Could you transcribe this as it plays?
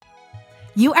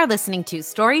You are listening to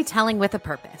Storytelling with a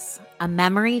Purpose, a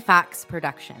Memory Fox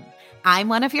production. I'm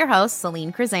one of your hosts,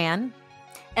 Celine Krizan.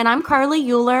 And I'm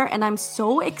Carly Euler, and I'm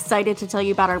so excited to tell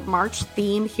you about our March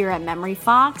theme here at Memory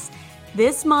Fox.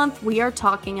 This month, we are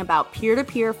talking about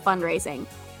peer-to-peer fundraising,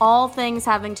 all things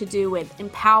having to do with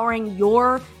empowering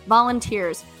your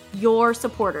volunteers, your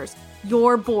supporters,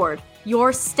 your board,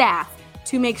 your staff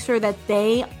to make sure that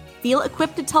they feel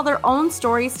equipped to tell their own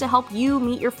stories to help you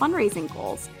meet your fundraising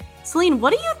goals. Celine,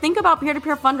 what do you think about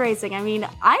peer-to-peer fundraising? I mean,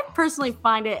 I personally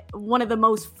find it one of the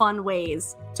most fun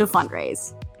ways to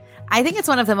fundraise. I think it's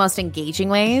one of the most engaging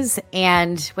ways.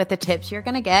 And with the tips you're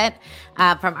going to get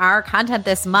from our content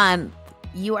this month,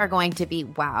 you are going to be,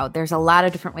 wow, there's a lot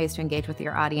of different ways to engage with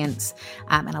your audience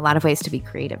and a lot of ways to be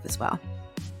creative as well.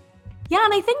 Yeah,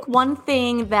 and I think one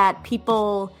thing that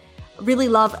people really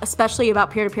love, especially about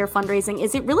peer-to-peer fundraising,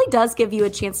 is it really does give you a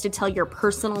chance to tell your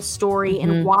personal story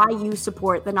and why you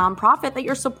support the nonprofit that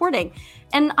you're supporting.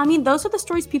 And I mean, those are the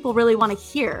stories people really want to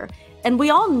hear. And we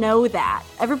all know that.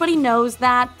 Everybody knows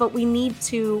that, but we need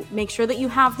to make sure that you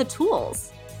have the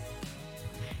tools.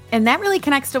 And that really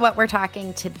connects to what we're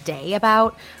talking today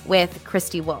about with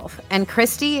Kristy Wolfe. And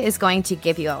Kristy is going to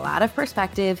give you a lot of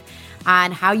perspective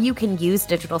on how you can use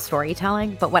digital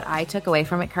storytelling. But what I took away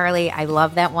from it, Carly, I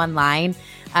love that one line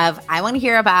of, I want to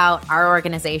hear about our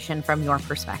organization from your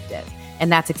perspective. And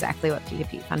that's exactly what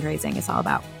P2P fundraising is all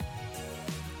about.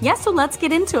 Yeah, so let's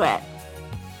get into it.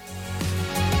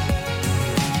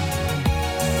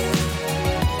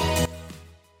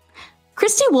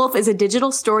 Kristy Wolfe is a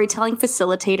digital storytelling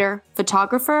facilitator,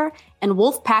 photographer, and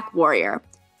wolf pack warrior.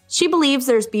 She believes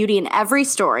there's beauty in every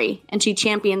story, and she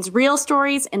champions real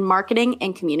stories in marketing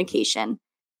and communication.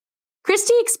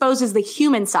 Kristy exposes the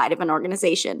human side of an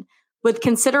organization with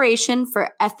consideration for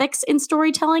ethics in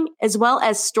storytelling, as well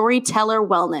as storyteller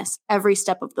wellness every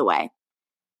step of the way.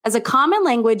 As a common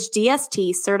language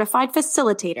DST certified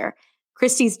facilitator,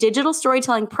 Kristy's digital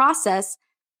storytelling process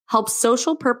helps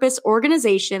social purpose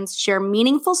organizations share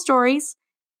meaningful stories,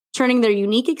 turning their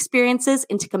unique experiences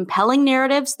into compelling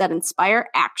narratives that inspire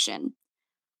action.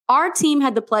 Our team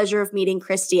had the pleasure of meeting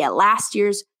Kristy at last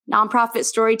year's Nonprofit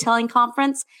Storytelling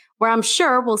Conference, where I'm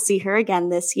sure we'll see her again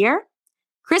this year.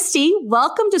 Kristy,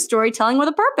 welcome to Storytelling with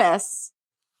a Purpose.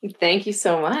 Thank you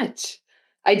so much.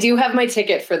 I do have my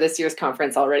ticket for this year's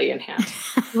conference already in hand.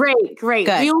 Great. Good.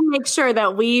 We'll make sure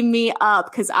that we meet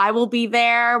up because I will be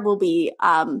there. We'll be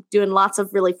doing lots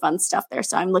of really fun stuff there.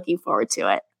 So I'm looking forward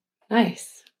to it.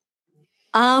 Nice.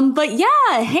 But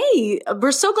yeah, hey,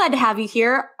 we're so glad to have you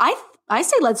here. I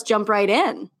say let's jump right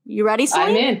in. You ready, Celine?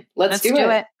 I'm in. Let's do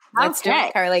it. Let's do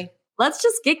it, Carly. Let's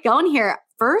just get going here.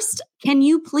 First, can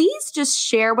you please just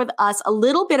share with us a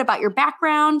little bit about your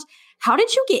background? How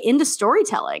did you get into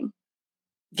storytelling?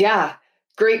 Yeah,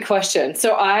 great question.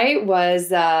 So I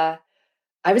was a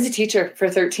teacher for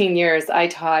 13 years. I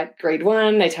taught grade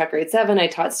 1, I taught grade 7, I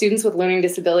taught students with learning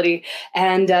disability.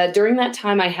 And during that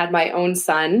time, I had my own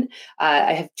son.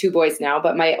 I have 2 boys now,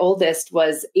 but my oldest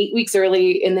was 8 weeks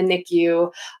early in the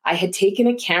NICU. I had taken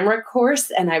a camera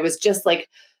course and I was just like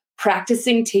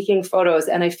practicing taking photos.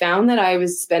 And I found that I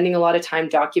was spending a lot of time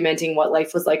documenting what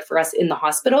life was like for us in the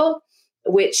hospital,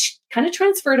 which kind of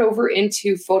transferred over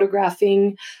into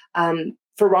photographing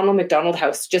for Ronald McDonald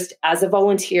House. Just as a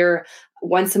volunteer,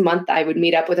 once a month, I would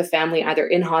meet up with a family either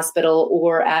in hospital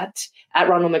or at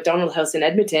Ronald McDonald House in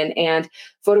Edmonton and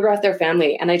photograph their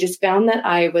family. And I just found that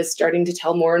I was starting to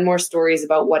tell more and more stories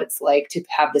about what it's like to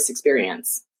have this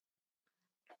experience.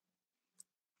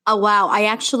 Oh, wow. I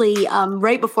actually,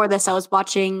 right before this, I was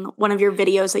watching one of your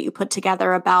videos that you put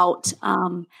together about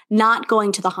not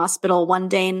going to the hospital one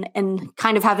day and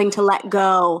kind of having to let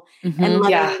go and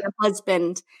letting your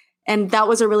husband. And that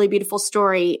was a really beautiful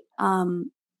story.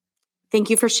 Thank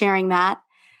you for sharing that.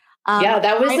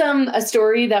 That was a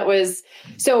story that was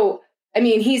so. I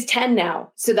mean, he's 10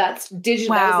 now. So that's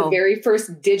digital. Wow. That was the very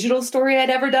first digital story I'd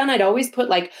ever done. I'd always put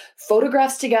like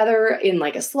photographs together in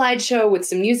like a slideshow with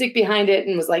some music behind it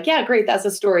and was like, yeah, great. That's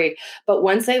a story. But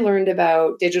once I learned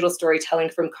about digital storytelling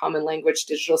from common language,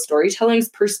 digital storytelling's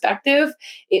perspective,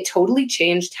 it totally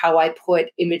changed how I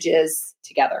put images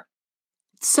together.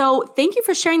 So thank you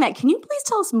for sharing that. Can you please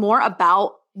tell us more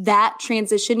about that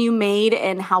transition you made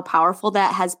and how powerful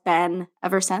that has been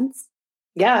ever since?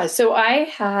 Yeah. So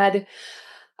I've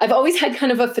always had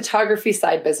kind of a photography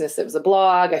side business. It was a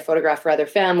blog. I photographed for other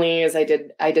families. I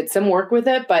did some work with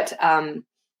it. But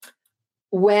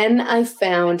when I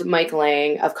found Mike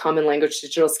Lang of Common Language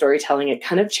Digital Storytelling, it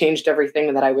kind of changed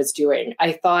everything that I was doing.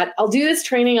 I thought, I'll do this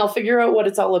training. I'll figure out what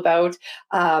it's all about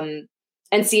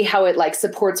and see how it like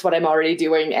supports what I'm already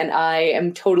doing. And I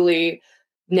am totally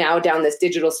now down this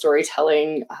digital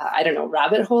storytelling,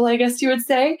 rabbit hole, I guess you would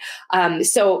say.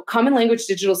 So Common Language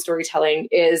Digital Storytelling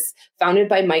is founded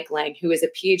by Mike Lang, who is a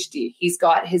PhD. He's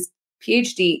got his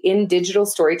PhD in digital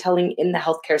storytelling in the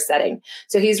healthcare setting.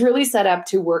 So he's really set up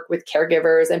to work with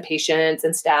caregivers and patients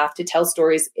and staff to tell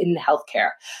stories in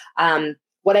healthcare.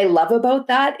 What I love about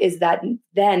that is that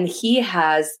then he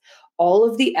has all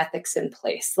of the ethics in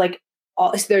place.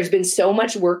 There's been so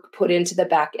much work put into the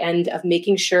back end of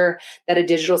making sure that a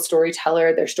digital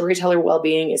storyteller, their storyteller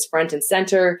well-being is front and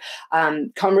center.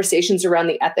 Conversations around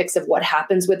the ethics of what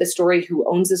happens with a story, who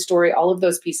owns the story, all of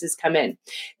those pieces come in.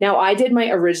 Now, I did my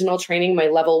original training, my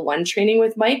level 1 training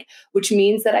with Mike, which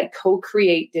means that I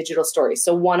co-create digital stories.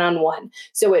 So one-on-one.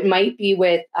 So it might be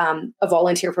with a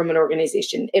volunteer from an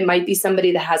organization. It might be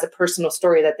somebody that has a personal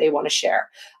story that they want to share.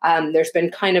 There's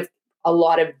been kind of a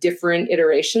lot of different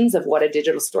iterations of what a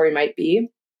digital story might be.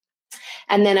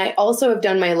 And then I also have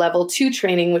done my level 2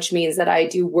 training, which means that I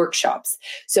do workshops.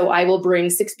 So I will bring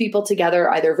 6 people together,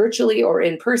 either virtually or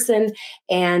in person,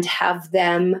 and have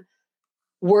them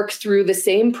work through the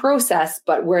same process,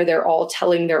 but where they're all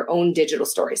telling their own digital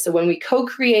story. So when we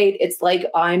co-create, it's like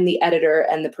I'm the editor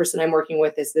and the person I'm working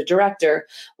with is the director.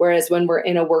 Whereas when we're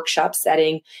in a workshop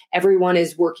setting, everyone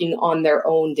is working on their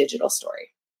own digital story.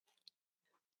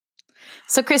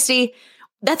 So Kristy,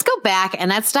 let's go back and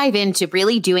let's dive into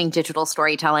really doing digital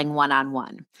storytelling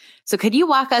one-on-one. So could you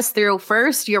walk us through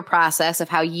first your process of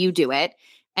how you do it,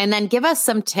 and then give us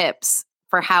some tips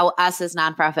for how us as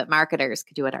nonprofit marketers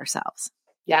could do it ourselves?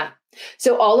 Yeah.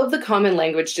 So all of the Common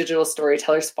Language digital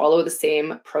storytellers follow the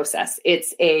same process.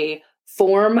 It's a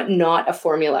form, not a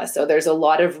formula. So there's a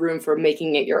lot of room for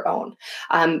making it your own.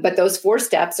 But those 4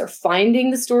 steps are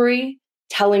finding the story,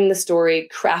 telling the story,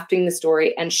 crafting the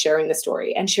story, and sharing the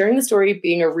story. And sharing the story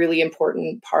being a really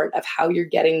important part of how you're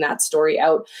getting that story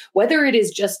out, whether it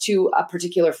is just to a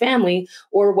particular family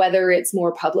or whether it's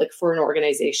more public for an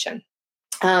organization.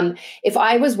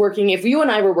 If you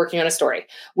and I were working on a story,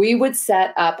 we would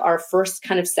set up our first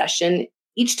kind of session.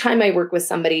 Each time I work with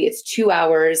somebody, it's 2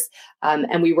 hours,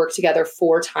 and we work together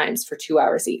 4 times for 2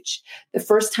 hours each. The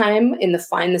first time in the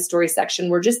Find the Story section,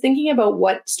 we're just thinking about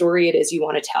what story it is you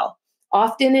want to tell.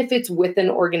 Often, if it's with an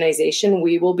organization,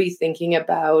 we will be thinking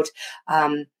about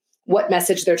what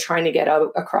message they're trying to get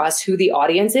out across, who the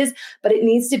audience is, but it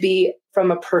needs to be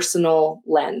from a personal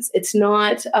lens. It's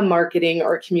not a marketing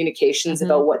or communications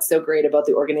about what's so great about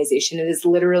the organization. It is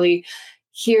literally,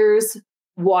 here's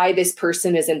why this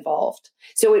person is involved.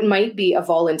 So it might be a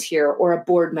volunteer or a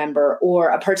board member or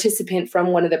a participant from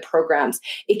one of the programs.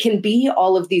 It can be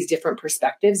all of these different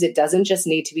perspectives. It doesn't just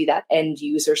need to be that end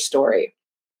user story.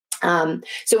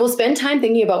 So we'll spend time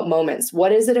thinking about moments.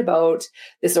 What is it about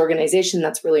this organization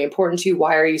that's really important to you?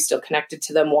 Why are you still connected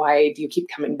to them? Why do you keep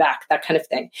coming back? That kind of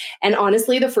thing. And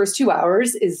honestly, the first 2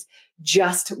 hours is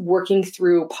just working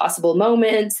through possible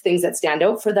moments, things that stand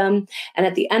out for them. And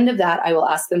at the end of that, I will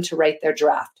ask them to write their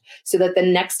draft so that the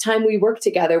next time we work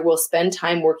together, we'll spend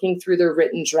time working through their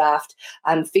written draft,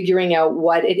 figuring out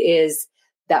what it is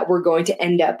that we're going to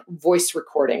end up voice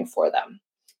recording for them.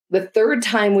 The third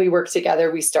time we work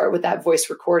together, we start with that voice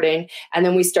recording, and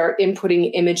then we start inputting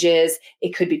images.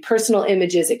 It could be personal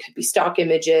images, it could be stock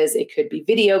images, it could be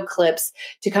video clips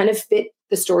to kind of fit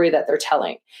the story that they're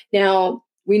telling. Now,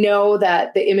 we know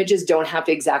that the images don't have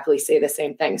to exactly say the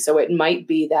same thing. So it might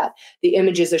be that the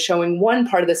images are showing one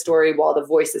part of the story while the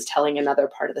voice is telling another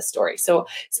part of the story. So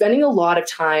spending a lot of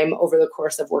time over the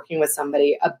course of working with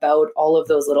somebody about all of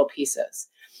those little pieces.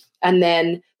 And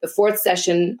then the 4th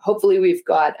session, hopefully we've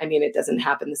got, it doesn't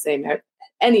happen the same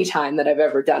any time that I've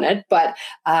ever done it, but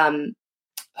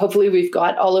hopefully we've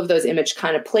got all of those images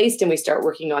kind of placed and we start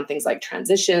working on things like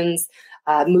transitions,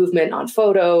 movement on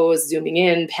photos, zooming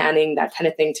in, panning, that kind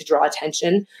of thing to draw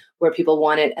attention where people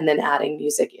want it, and then adding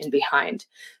music in behind.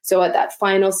 So at that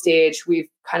final stage, we've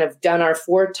kind of done our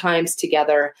 4 times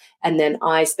together, and then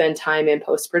I spend time in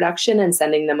post-production and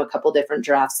sending them a couple different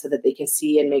drafts so that they can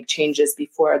see and make changes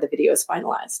before the video is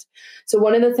finalized. So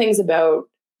one of the things about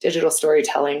digital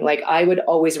storytelling, I would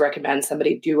always recommend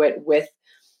somebody do it with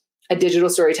a digital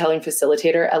storytelling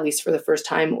facilitator, at least for the first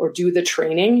time, or do the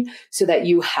training so that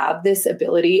you have this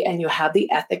ability and you have the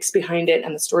ethics behind it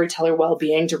and the storyteller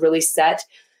well-being to really set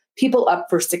people up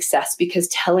for success, because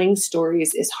telling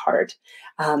stories is hard.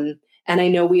 And I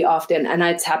know we often, and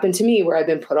it's happened to me where I've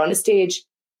been put on a stage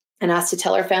and asked to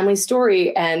tell our family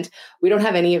story, and we don't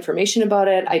have any information about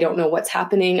it. I don't know what's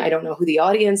happening. I don't know who the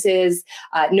audience is.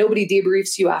 Nobody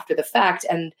debriefs you after the fact.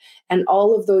 And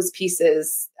all of those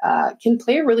pieces can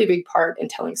play a really big part in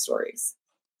telling stories.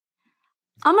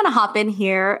 I'm going to hop in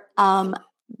here.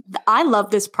 I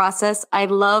love this process. I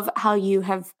love how you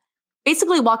have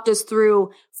basically walked us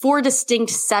through 4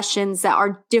 distinct sessions that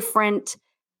are different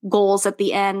goals at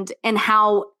the end, and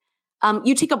how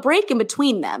you take a break in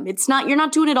between them. You're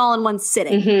not doing it all in one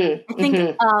sitting. I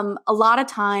think a lot of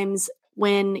times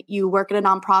when you work at a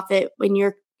nonprofit, when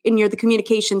you're the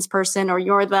communications person or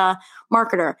you're the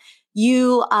marketer,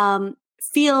 you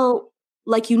feel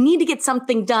like you need to get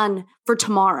something done for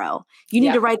tomorrow. You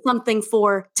need to write something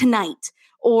for tonight,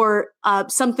 or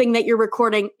something that you're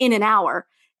recording in an hour.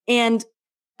 And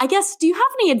I guess, do you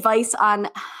have any advice on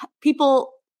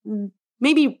people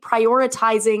maybe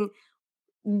prioritizing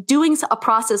doing a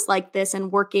process like this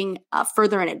and working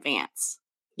further in advance?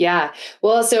 Yeah.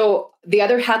 Well, so the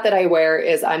other hat that I wear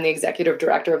is I'm the executive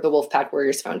director of the Wolfe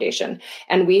Warriors Foundation.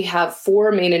 And we have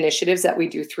 4 main initiatives that we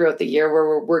do throughout the year where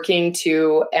we're working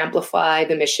to amplify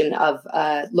the mission of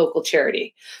a local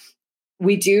charity.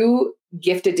 We do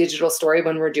gift a digital story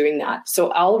when we're doing that.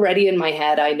 So already in my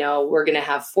head, I know we're going to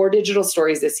have 4 digital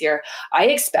stories this year. I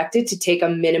expect it to take a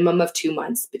minimum of 2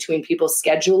 months between people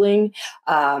scheduling,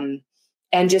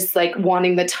 and just like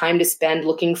wanting the time to spend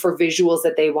looking for visuals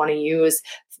that they want to use,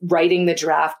 writing the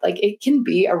draft. Like, it can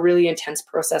be a really intense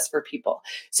process for people.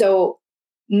 So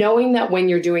knowing that when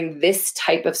you're doing this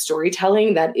type of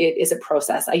storytelling, that it is a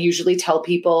process. I usually tell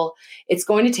people it's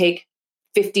going to take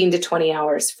 15 to 20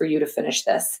 hours for you to finish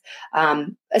this,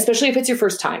 especially if it's your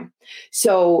first time.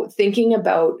 So thinking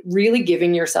about really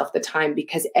giving yourself the time,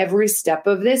 because every step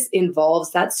of this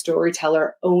involves that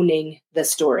storyteller owning the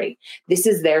story. This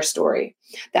is their story.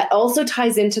 That also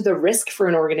ties into the risk for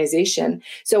an organization.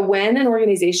 So when an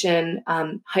organization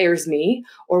hires me,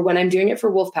 or when I'm doing it for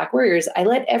Wolfe Warriors, I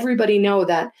let everybody know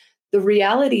that the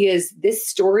reality is this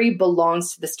story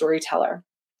belongs to the storyteller.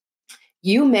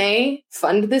 You may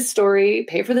fund this story,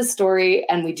 pay for this story,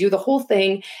 and we do the whole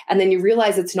thing. And then you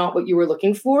realize it's not what you were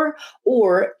looking for,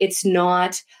 or it's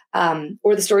not,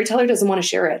 or the storyteller doesn't want to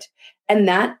share it. And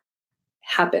that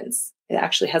happens. It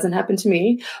actually hasn't happened to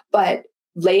me, but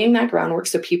laying that groundwork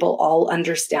so people all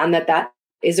understand that that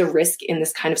is a risk in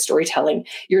this kind of storytelling.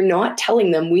 You're not telling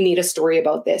them we need a story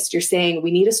about this. You're saying we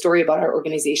need a story about our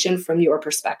organization from your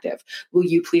perspective. Will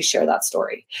you please share that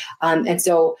story? And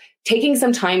so taking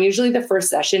some time, usually the first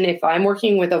session, if I'm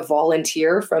working with a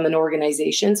volunteer from an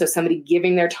organization, so somebody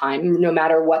giving their time, no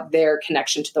matter what their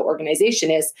connection to the organization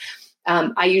is,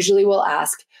 I usually will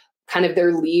ask kind of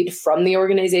their lead from the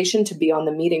organization to be on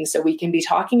the meeting. So we can be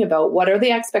talking about what are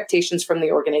the expectations from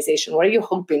the organization? What are you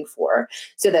hoping for?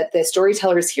 So that the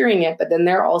storyteller is hearing it, but then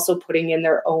they're also putting in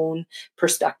their own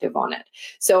perspective on it.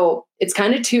 So it's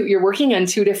kind of you're working on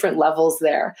 2 different levels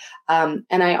there. And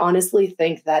I honestly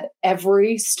think that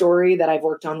every story that I've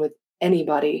worked on with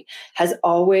anybody has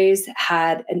always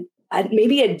had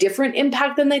maybe a different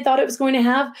impact than they thought it was going to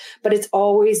have, but it's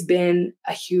always been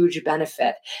a huge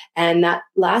benefit. And that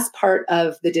last part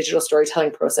of the digital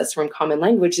storytelling process from Common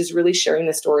Language is really sharing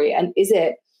the story. And is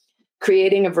it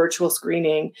creating a virtual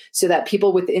screening so that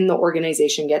people within the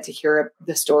organization get to hear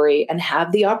the story and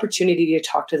have the opportunity to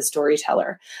talk to the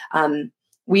storyteller?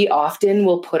 We often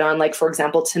will put on, like, for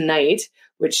example, tonight,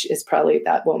 which is probably,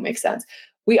 that won't make sense.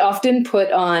 We often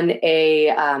put on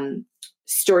a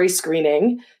story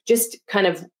screening just kind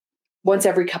of once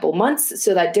every couple months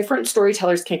so that different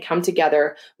storytellers can come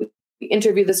together. We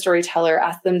interview the storyteller,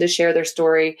 ask them to share their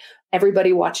story.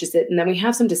 Everybody watches it. And then we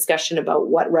have some discussion about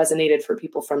what resonated for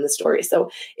people from the story.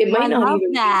 So it might not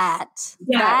even that.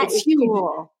 Yeah, that it's is huge.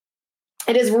 Cool.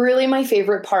 It is really my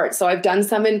favorite part. So I've done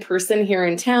some in person here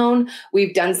in town.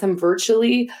 We've done some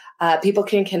virtually. People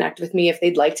can connect with me if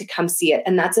they'd like to come see it.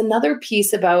 And that's another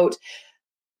piece about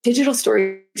digital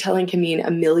storytelling can mean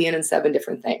 1,000,007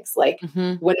 different things. Like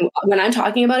when I'm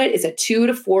talking about it, it's a 2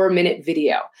 to 4 minute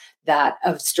video that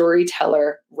a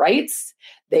storyteller writes,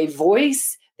 they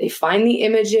voice, they find the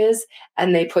images,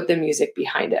 and they put the music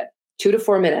behind it. 2 to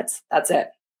 4 minutes. That's it.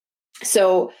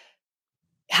 So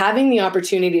having the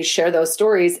opportunity to share those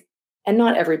stories, and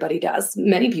not everybody does.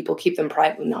 Many people keep them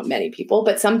private. Not many people,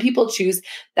 but some people choose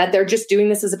that they're just doing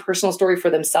this as a personal story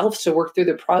for themselves to work through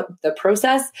the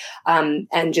process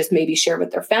and just maybe share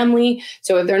with their family.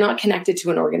 So if they're not connected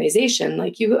to an organization,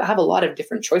 like, you have a lot of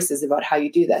different choices about how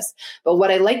you do this. But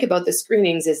what I like about the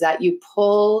screenings is that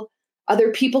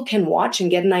other people can watch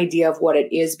and get an idea of what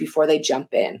it is before they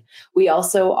jump in. We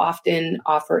also often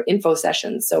offer info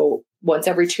sessions. So once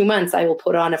every 2 months, I will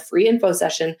put on a free info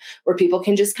session where people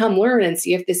can just come learn and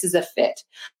see if this is a fit.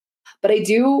 But I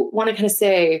do want to kind of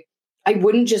say, I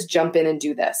wouldn't just jump in and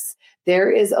do this.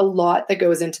 There is a lot that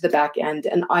goes into the back end,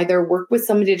 and either work with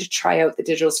somebody to try out the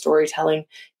digital storytelling,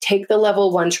 take the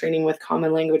level 1 training with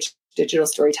Common Language digital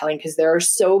storytelling because there are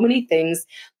so many things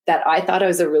that I thought I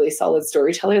was a really solid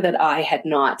storyteller that I had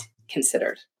not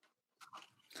considered.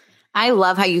 I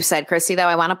love how you said, Kristy, though,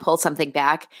 I want to pull something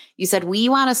back. You said, we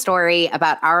want a story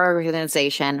about our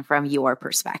organization from your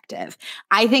perspective.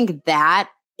 I think that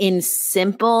in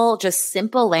simple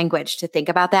language to think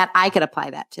about that, I could apply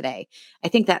that today. I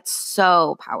think that's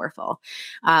so powerful.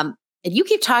 And you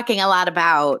keep talking a lot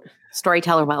about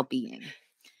storyteller well-being.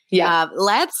 Yeah.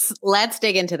 Let's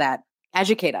dig into that.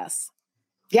 Educate us.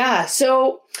 Yeah.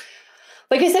 So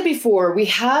like I said before, we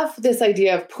have this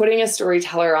idea of putting a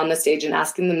storyteller on the stage and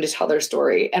asking them to tell their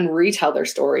story and retell their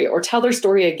story or tell their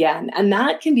story again. And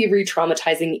that can be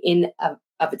re-traumatizing in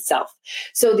of itself.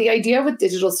 So the idea with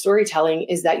digital storytelling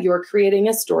is that you're creating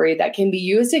a story that can be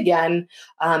used again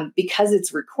because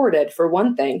it's recorded, for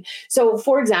one thing. So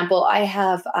for example, I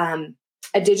have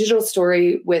a digital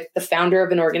story with the founder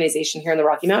of an organization here in the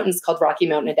Rocky Mountains called Rocky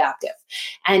Mountain Adaptive.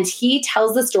 And he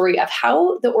tells the story of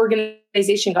how the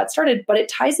organization got started, but it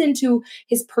ties into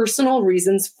his personal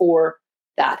reasons for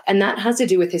that. And that has to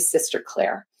do with his sister,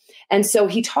 Claire. And so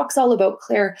he talks all about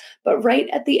Claire, but right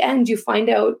at the end, you find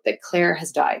out that Claire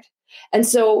has died. And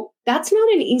so that's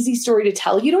not an easy story to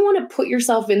tell. You don't want to put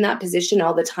yourself in that position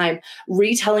all the time,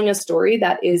 retelling a story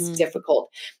that is difficult.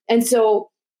 And so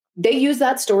they use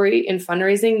that story in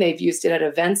fundraising. They've used it at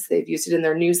events. They've used it in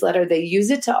their newsletter. They use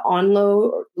it to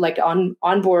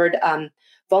onboard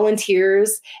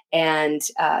volunteers and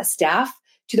staff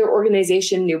to their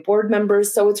organization, new board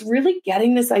members. So it's really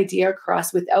getting this idea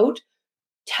across without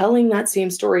telling that same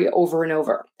story over and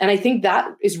over. And I think that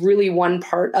is really one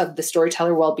part of the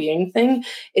storyteller well-being thing,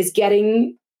 is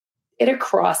getting it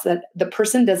across that the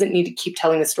person doesn't need to keep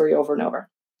telling the story over and over.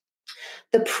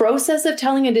 The process of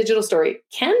telling a digital story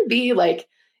can be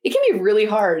it can be really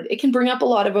hard. It can bring up a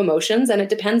lot of emotions, and it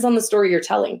depends on the story you're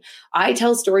telling. I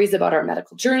tell stories about our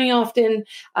medical journey often,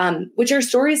 which are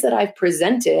stories that I've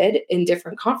presented in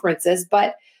different conferences.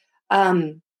 But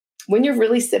when you're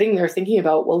really sitting there thinking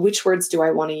about, well, which words do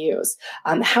I want to use?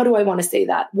 How do I want to say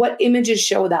that? What images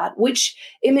show that? Which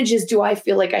images do I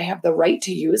feel like I have the right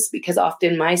to use? Because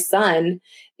often my son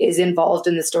is involved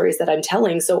in the stories that I'm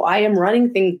telling. So I am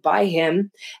running things by him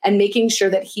and making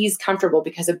sure that he's comfortable,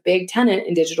 because a big tenet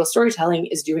in digital storytelling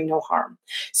is doing no harm.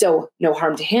 So no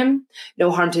harm to him,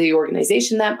 no harm to the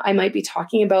organization that I might be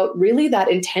talking about. Really that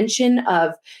intention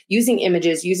of using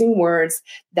images, using words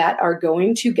that are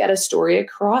going to get a story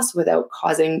across without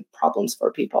causing problems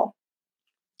for people.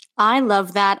 I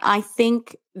love that. I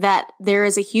think that there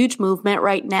is a huge movement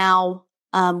right now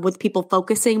with people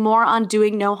focusing more on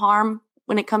doing no harm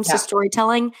when it comes to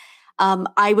storytelling.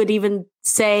 I would even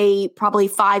say probably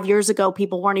 5 years ago,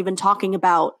 people weren't even talking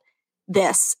about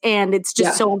this. And it's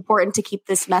just so important to keep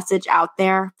this message out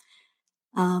there.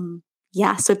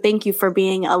 So thank you for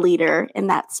being a leader in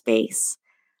that space.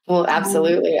 Well,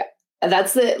 absolutely.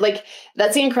 That's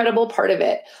the incredible part of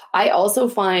it. I also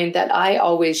find that I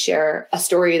always share a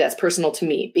story that's personal to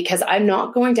me, because I'm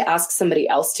not going to ask somebody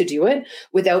else to do it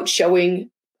without showing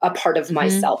a part of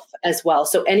myself as well.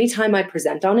 So anytime I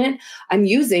present on it, I'm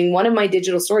using one of my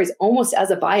digital stories almost as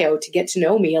a bio to get to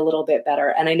know me a little bit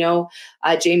better. And I know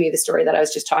Jamie, the story that I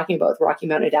was just talking about with Rocky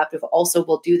Mountain Adaptive, also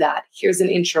will do that. Here's an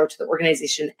intro to the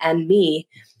organization and me.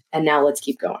 And now let's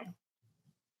keep going.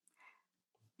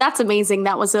 That's amazing.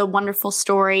 That was a wonderful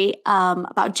story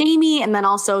about Jamie. And then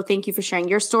also thank you for sharing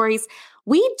your stories.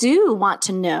 We do want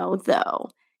to know, though,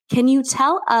 can you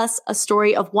tell us a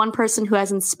story of one person who has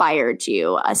inspired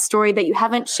you, a story that you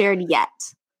haven't shared yet?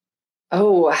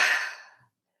 Oh,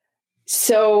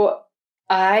 so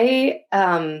it's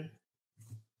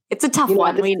a tough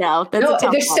one. We know. There's so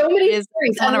many stories.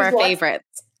 It's one of our favorites.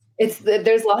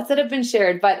 There's lots that have been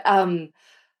shared, but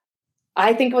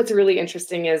I think what's really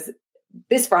interesting is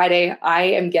this Friday, I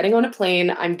am getting on a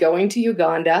plane. I'm going to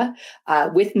Uganda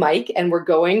with Mike, and we're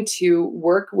going to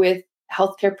work with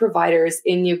healthcare providers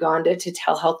in Uganda to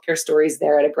tell healthcare stories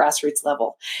there at a grassroots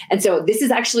level. And so this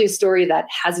is actually a story that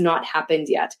has not happened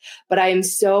yet, but I am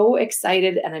so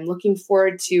excited and I'm looking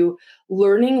forward to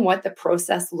learning what the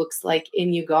process looks like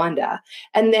in Uganda.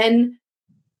 And then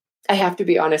I have to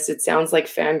be honest, it sounds like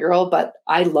fangirl, but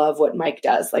I love what Mike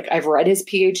does. Like, I've read his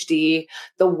PhD.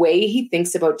 The way he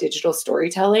thinks about digital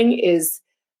storytelling is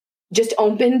just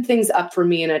opened things up for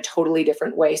me in a totally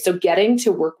different way. So getting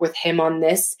to work with him on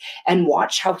this and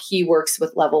watch how he works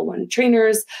with level 1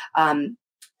 trainers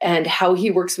and how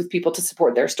he works with people to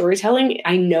support their storytelling,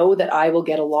 I know that I will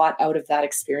get a lot out of that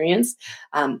experience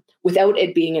without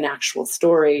it being an actual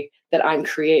story that I'm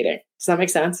creating. Does that make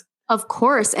sense? Of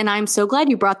course. And I'm so glad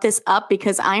you brought this up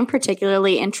because I'm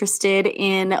particularly interested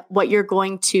in what you're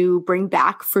going to bring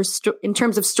back in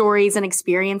terms of stories and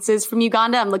experiences from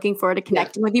Uganda. I'm looking forward to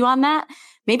connecting with you on that.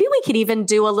 Maybe we could even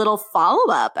do a little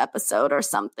follow-up episode or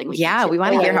something. We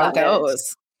want to hear how it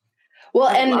goes. Well,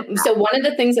 and so one of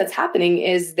the things that's happening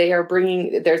is they're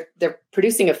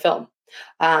producing a film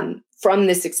from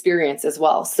this experience as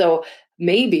well. So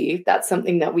maybe that's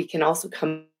something that we can also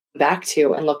come back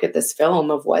to and look at this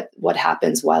film of what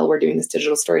happens while we're doing this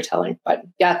digital storytelling. But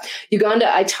yeah,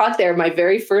 Uganda, I taught there my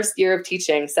very first year of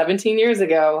teaching 17 years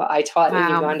ago. I taught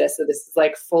in Uganda. So this is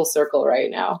like full circle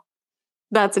right now.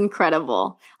 That's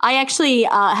incredible. I actually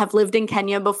have lived in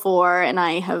Kenya before, and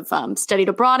I have studied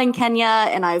abroad in Kenya,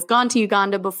 and I've gone to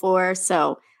Uganda before.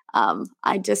 So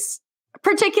I just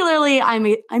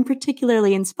I'm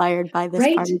particularly inspired by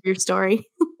this part of your story.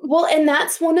 Well, and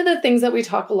that's one of the things that we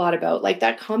talk a lot about, like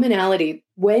that commonality.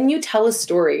 When you tell a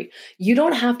story, you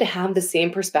don't have to have the same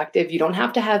perspective. You don't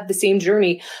have to have the same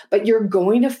journey, but you're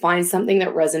going to find something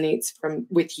that resonates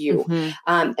with you.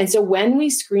 Mm-hmm. And so when we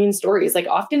screen stories, like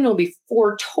often it'll be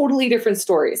 4 totally different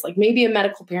stories, like maybe a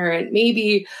medical parent,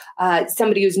 maybe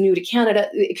somebody who's new to Canada.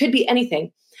 It could be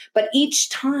anything. But each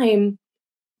time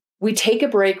we take a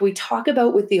break, we talk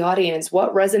about with the audience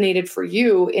what resonated for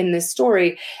you in this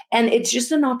story. And it's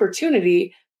just an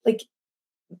opportunity. Like,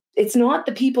 it's not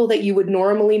the people that you would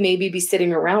normally maybe be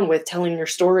sitting around with telling your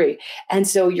story. And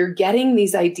so you're getting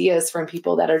these ideas from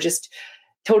people that are just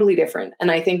totally different. And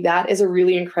I think that is a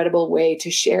really incredible way to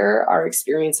share our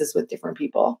experiences with different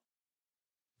people.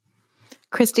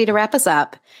 Kristy, to wrap us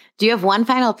up, do you have one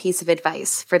final piece of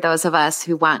advice for those of us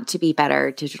who want to be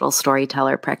better digital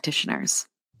storyteller practitioners?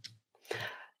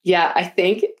 Yeah, I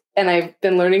think, and I've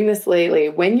been learning this lately,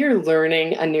 when you're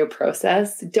learning a new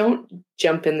process, don't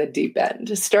jump in the deep end.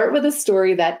 Just start with a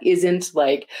story that isn't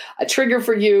like a trigger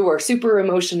for you or super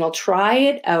emotional. Try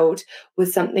it out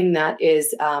with something that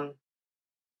is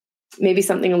maybe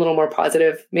something a little more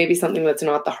positive, maybe something that's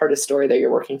not the hardest story that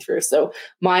you're working through. So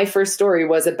my first story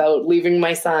was about leaving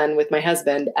my son with my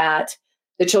husband at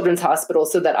the children's hospital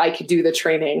so that I could do the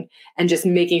training and just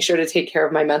making sure to take care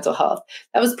of my mental health.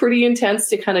 That was pretty intense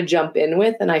to kind of jump in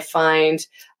with. And I find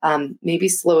maybe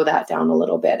slow that down a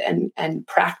little bit and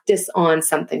practice on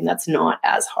something that's not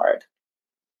as hard.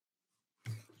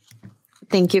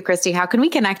 Thank you, Kristy. How can we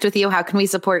connect with you? How can we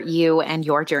support you and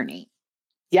your journey?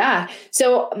 Yeah.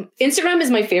 So Instagram is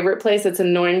my favorite place. It's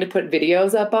annoying to put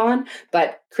videos up on,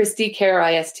 but Kristy,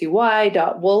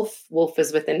 Kristy.Wolfe. Wolfe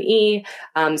is with an E.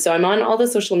 So I'm on all the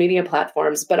social media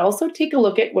platforms, but also take a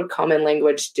look at what Common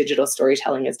Language Digital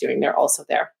Storytelling is doing. They're also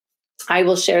there. I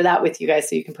will share that with you guys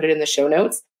so you can put it in the show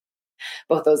notes,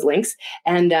 both those links.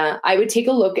 And I would take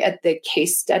a look at the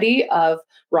case study of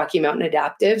Rocky Mountain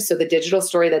Adaptive. So the digital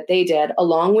story that they did,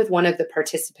 along with one of the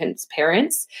participants'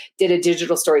 parents, did a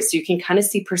digital story. So you can kind of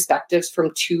see perspectives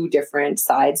from 2 different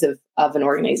sides of an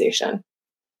organization.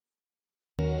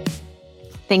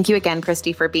 Thank you again,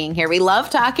 Kristy, for being here. We love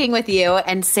talking with you,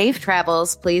 and safe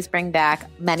travels. Please bring back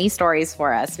many stories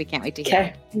for us. We can't wait to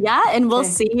hear. Yeah, and we'll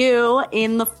see you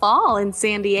in the fall in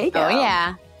San Diego. Oh,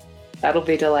 yeah. That'll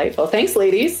be delightful. Thanks,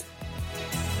 ladies.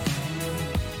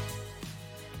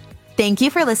 Thank you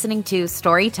for listening to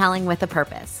Storytelling with a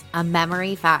Purpose, a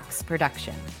Memory Fox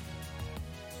production.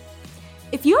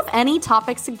 If you have any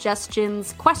topic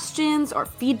suggestions, questions, or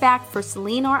feedback for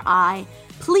Celine or I,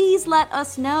 please let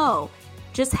us know.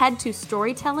 Just head to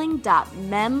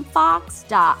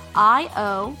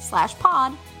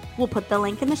storytelling.memfox.io/pod. We'll put the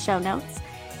link in the show notes.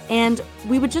 And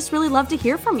we would just really love to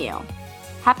hear from you.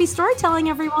 Happy storytelling,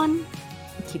 everyone.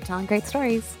 Keep telling great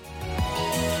stories.